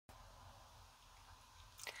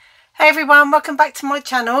Hey everyone, welcome back to my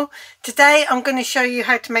channel. Today I'm going to show you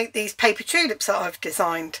how to make these paper tulips that I've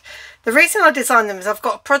designed. The reason I designed them is I've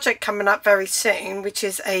got a project coming up very soon, which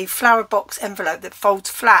is a flower box envelope that folds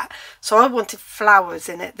flat. So I wanted flowers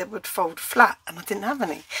in it that would fold flat, and I didn't have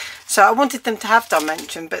any. So I wanted them to have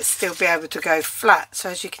dimension but still be able to go flat. So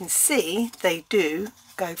as you can see, they do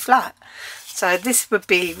go flat. So this would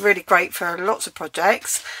be really great for lots of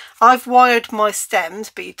projects. I've wired my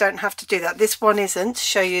stems, but you don't have to do that. This one isn't, to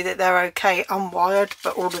show you that they're okay unwired,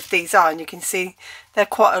 but all of these are, and you can see they're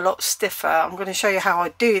quite a lot stiffer. I'm going to show you how I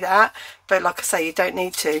do that, but like I say, you don't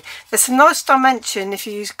need to. There's some nice dimension if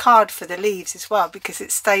you use card for the leaves as well, because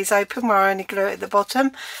it stays open where I only glue it at the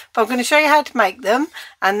bottom. But I'm going to show you how to make them,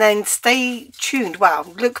 and then stay tuned.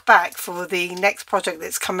 Well, look back for the next project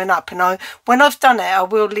that's coming up, and when I've done it, I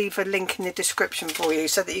will leave a link in the description for you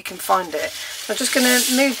so that you can find it. I'm just going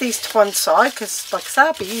to move these to one side because, like I say,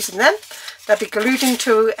 I'll be using them. They'll be glued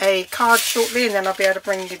into a card shortly, and then I'll be able to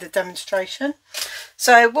bring you the demonstration.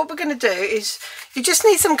 So what we're going to do is, you just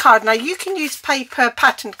need some card. Now you can use paper,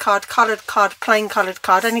 patterned card, coloured card, plain coloured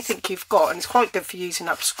card, anything you've got, and it's quite good for using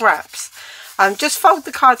up scraps. Just fold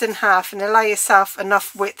the cards in half and allow yourself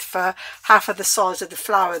enough width for half of the size of the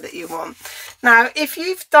flower that you want. Now if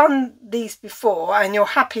you've done these before and you're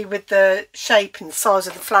happy with the shape and size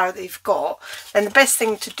of the flower that you've got, then the best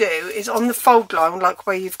thing to do is on the fold line, like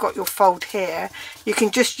where you've got your fold here, you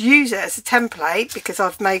can just use it as a template, because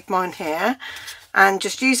I've made mine here, and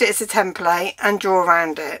just use it as a template and draw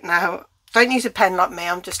around it. Now don't use a pen like me,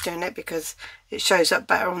 I'm just doing it because it shows up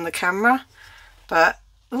better on the camera. But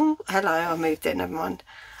oh, hello, I moved it, never mind.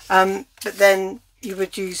 But then you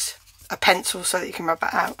would use a pencil so that you can rub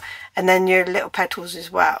it out, and then your little petals as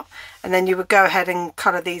well. And then you would go ahead and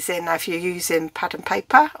colour these in. Now if you're using pattern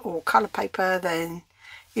paper or colour paper, then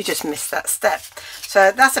you just miss that step.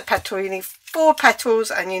 So that's a petal. You need 4 petals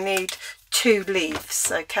and you need 2 leaves,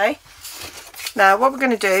 okay? Now what we're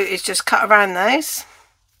going to do is just cut around those,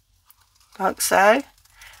 like so.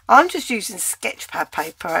 I'm just using sketch pad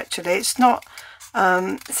paper actually. It's not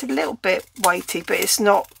it's a little bit weighty, but it's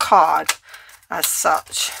not card as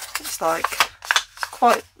such. It's like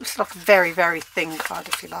it's like a very, very thin card,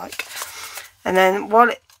 if you like. And then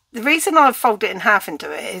the reason I fold it in half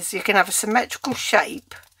into it is you can have a symmetrical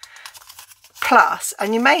shape plus,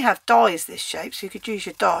 and you may have dies this shape, so you could use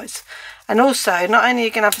your dies. And also, not only are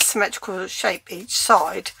you going to have a symmetrical shape each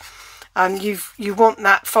side, you want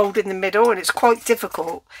that fold in the middle, and it's quite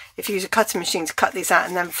difficult if you use a cutting machine to cut these out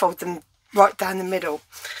and then fold them right down the middle.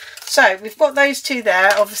 So we've got those 2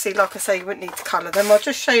 there. Obviously, like I say, you wouldn't need to colour them. I'll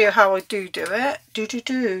just show you how I do it. Do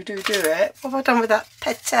it. What have I done with that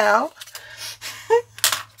petal?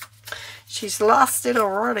 She's lost it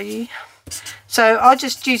already. So I'm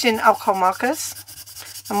just using alcohol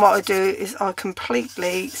markers, and what I do is I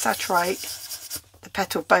completely saturate the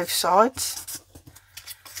petal both sides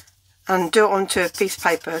and do it onto a piece of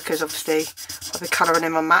paper, because obviously I'll be colouring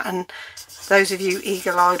in my mat. And those of you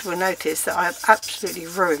eagle-eyed will notice that I have absolutely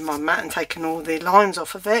ruined my mat and taken all the lines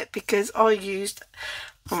off of it, because I used,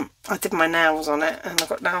 I did my nails on it and I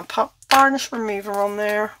got nail varnish remover on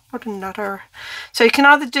there. What a nutter. So you can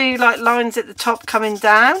either do like lines at the top coming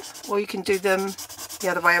down, or you can do them the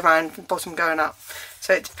other way around, from the bottom going up.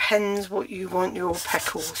 So it depends what you want your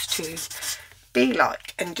petals to be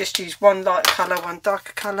like, and just use one light colour, one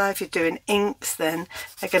darker colour. If you're doing inks, then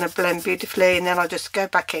they're going to blend beautifully, and then I'll just go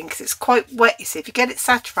back in because it's quite wet. You see, if you get it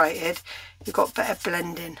saturated, you've got better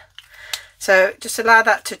blending. So just allow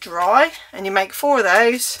that to dry, and you make 4 of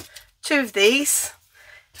those, 2 of these.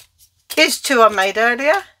 Here's 2 I made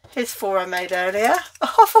earlier, here's 4 I made earlier.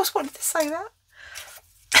 Oh, I've always wanted to say that.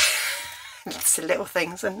 It's the little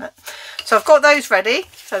things, isn't it? So I've got those ready,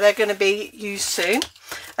 so they're going to be used soon.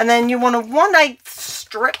 And then you want a 1/8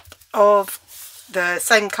 strip of the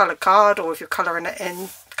same colour card, or if you're colouring it in,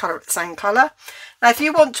 colour it the same colour. Now if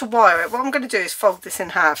you want to wire it, what I'm going to do is fold this in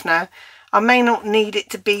half. Now I may not need it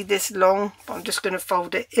to be this long, but I'm just going to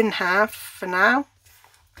fold it in half for now.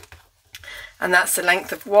 And that's the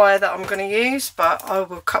length of wire that I'm going to use, but I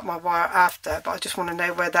will cut my wire after. But I just want to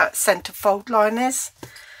know where that centre fold line is.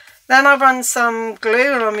 Then I run some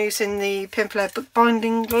glue, and I'm using the Pimple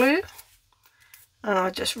bookbinding glue. And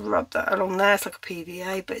I just rub that along there. It's like a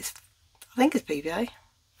PVA, but I think it's PVA.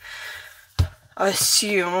 I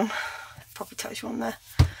assume. It probably tells you on there.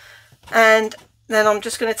 And then I'm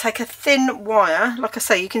just going to take a thin wire. Like I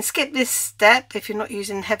say, you can skip this step if you're not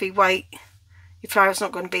using heavy weight. Your flower's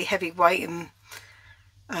not going to be heavy weight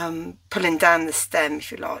and pulling down the stem,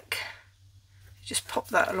 if you like. Just pop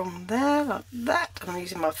that along there like that. I'm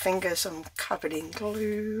using my fingers, I'm covered in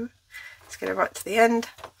glue. Let's get it right to the end.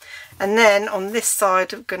 And then on this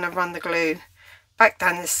side I'm going to run the glue back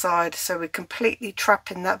down this side, so we're completely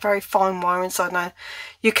trapping that very fine wire inside. Now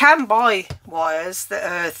you can buy wires that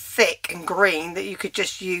are thick and green that you could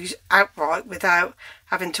just use outright without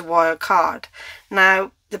having to wire card.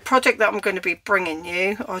 Now the project that I'm going to be bringing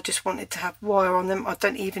you, I just wanted to have wire on them. I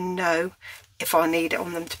don't even know if I need it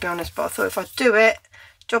on them, to be honest, but I thought if I do it,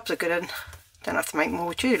 jobs are good and don't have to make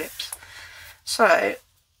more tulips. So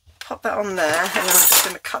pop that on there, and then I'm just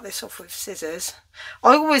going to cut this off with scissors.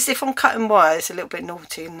 I always, if I'm cutting wire, it's a little bit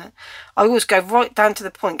naughty, isn't it? I always go right down to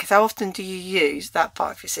the point, because how often do you use that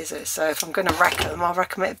part of your scissors? So if I'm going to rack them, I'll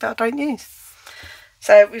rack them a bit I don't use.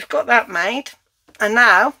 So we've got that made, and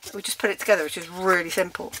now we just put it together, which is really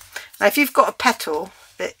simple. Now if you've got a petal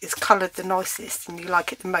that is coloured the nicest and you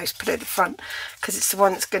like it the most, put it at the front, because it's the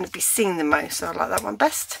one that's going to be seen the most, so I like that one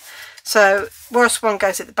best. So worst one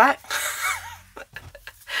goes at the back.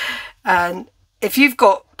 And if you've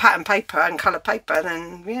got pattern paper and colour paper,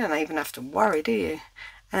 then you don't even have to worry, do you?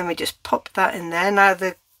 And then we just pop that in there. Now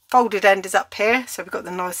the folded end is up here, so we've got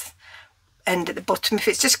the nice end at the bottom. If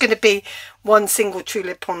it's just going to be one single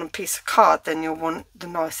tulip on a piece of card, then you'll want the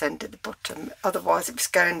nice end at the bottom. Otherwise, if it's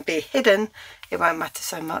going to be hidden, it won't matter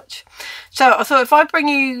so much. So I thought if I bring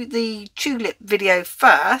you the tulip video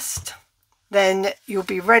first, then you'll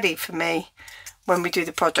be ready for me when we do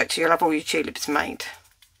the project. So you'll have all your tulips made.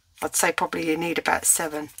 I'd say probably you need about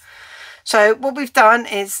 7. So what we've done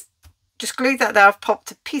is just glue that there. I've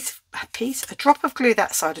popped a drop of glue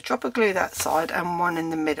that side, a drop of glue that side, and one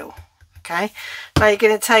in the middle. Okay, now you're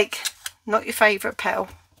going to take, not your favourite petal,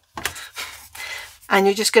 and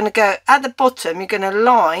you're just going to go at the bottom. You're going to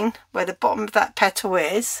line where the bottom of that petal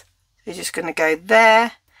is. You're just going to go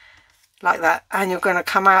there like that, and you're going to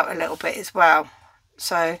come out a little bit as well.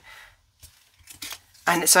 So,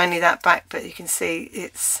 and it's only that back, but you can see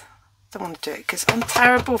it's, I don't want to do it because I'm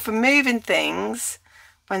terrible for moving things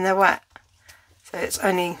when they're wet. So it's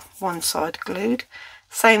only one side glued.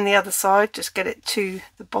 Same the other side, just get it to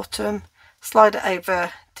the bottom, slide it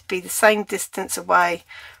over to be the same distance away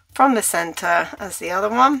from the centre as the other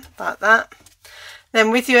one, like that.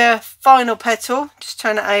 Then with your final petal, just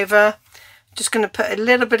turn it over. Just going to put a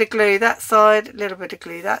little bit of glue that side, a little bit of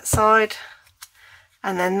glue that side,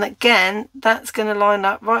 and then again that's going to line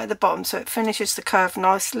up right at the bottom so it finishes the curve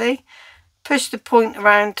nicely. Push the point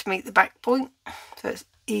around to meet the back point so it's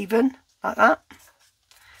even, like that.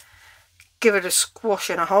 Give it a squash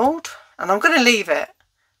and a hold, and I'm going to leave it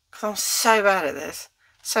because I'm so bad at this,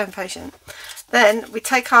 so impatient. Then we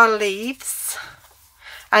take our leaves,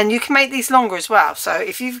 and you can make these longer as well. So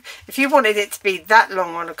if you wanted it to be that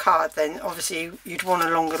long on a card, then obviously you'd want a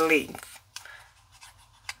longer leaf.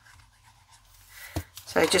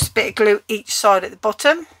 So just a bit of glue each side at the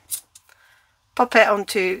bottom, pop it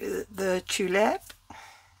onto the tulip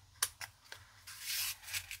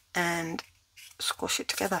and squash it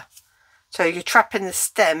together. So you're trapping the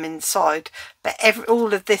stem inside, but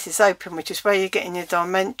all of this is open, which is where you're getting your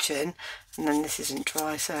dimension. And then this isn't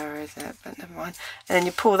dry, Sarah, is it? But never mind. And then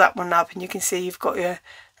you pull that one up and you can see you've got your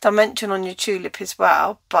dimension on your tulip as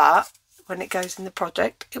well. But when it goes in the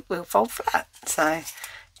project, it will fold flat. So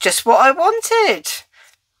just what I wanted.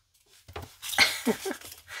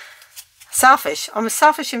 Selfish. I'm a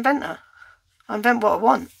selfish inventor. I invent what I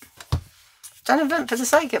want. Don't invent for the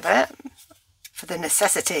sake of it. For the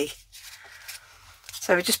necessity.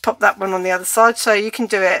 So we just pop that one on the other side. So you can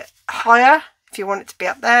do it higher if you want it to be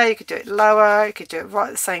up there. You could do it lower. You could do it right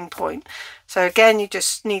at the same point. So again, you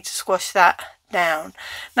just need to squash that down.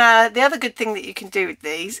 Now, the other good thing that you can do with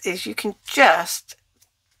these is you can just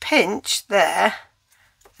pinch there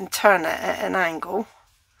and turn it at an angle,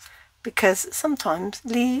 because sometimes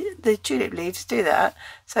the tulip leaves do that.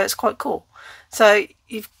 So it's quite cool. So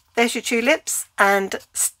there's your tulips, and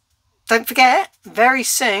don't forget, very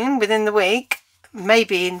soon, within the week,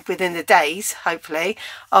 maybe within the days, hopefully,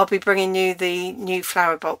 I'll be bringing you the new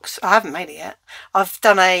flower box. I haven't made it yet. I've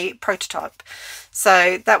done a prototype.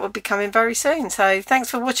 So that will be coming very soon. So thanks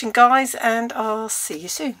for watching, guys, and I'll see you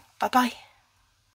soon. Bye-bye.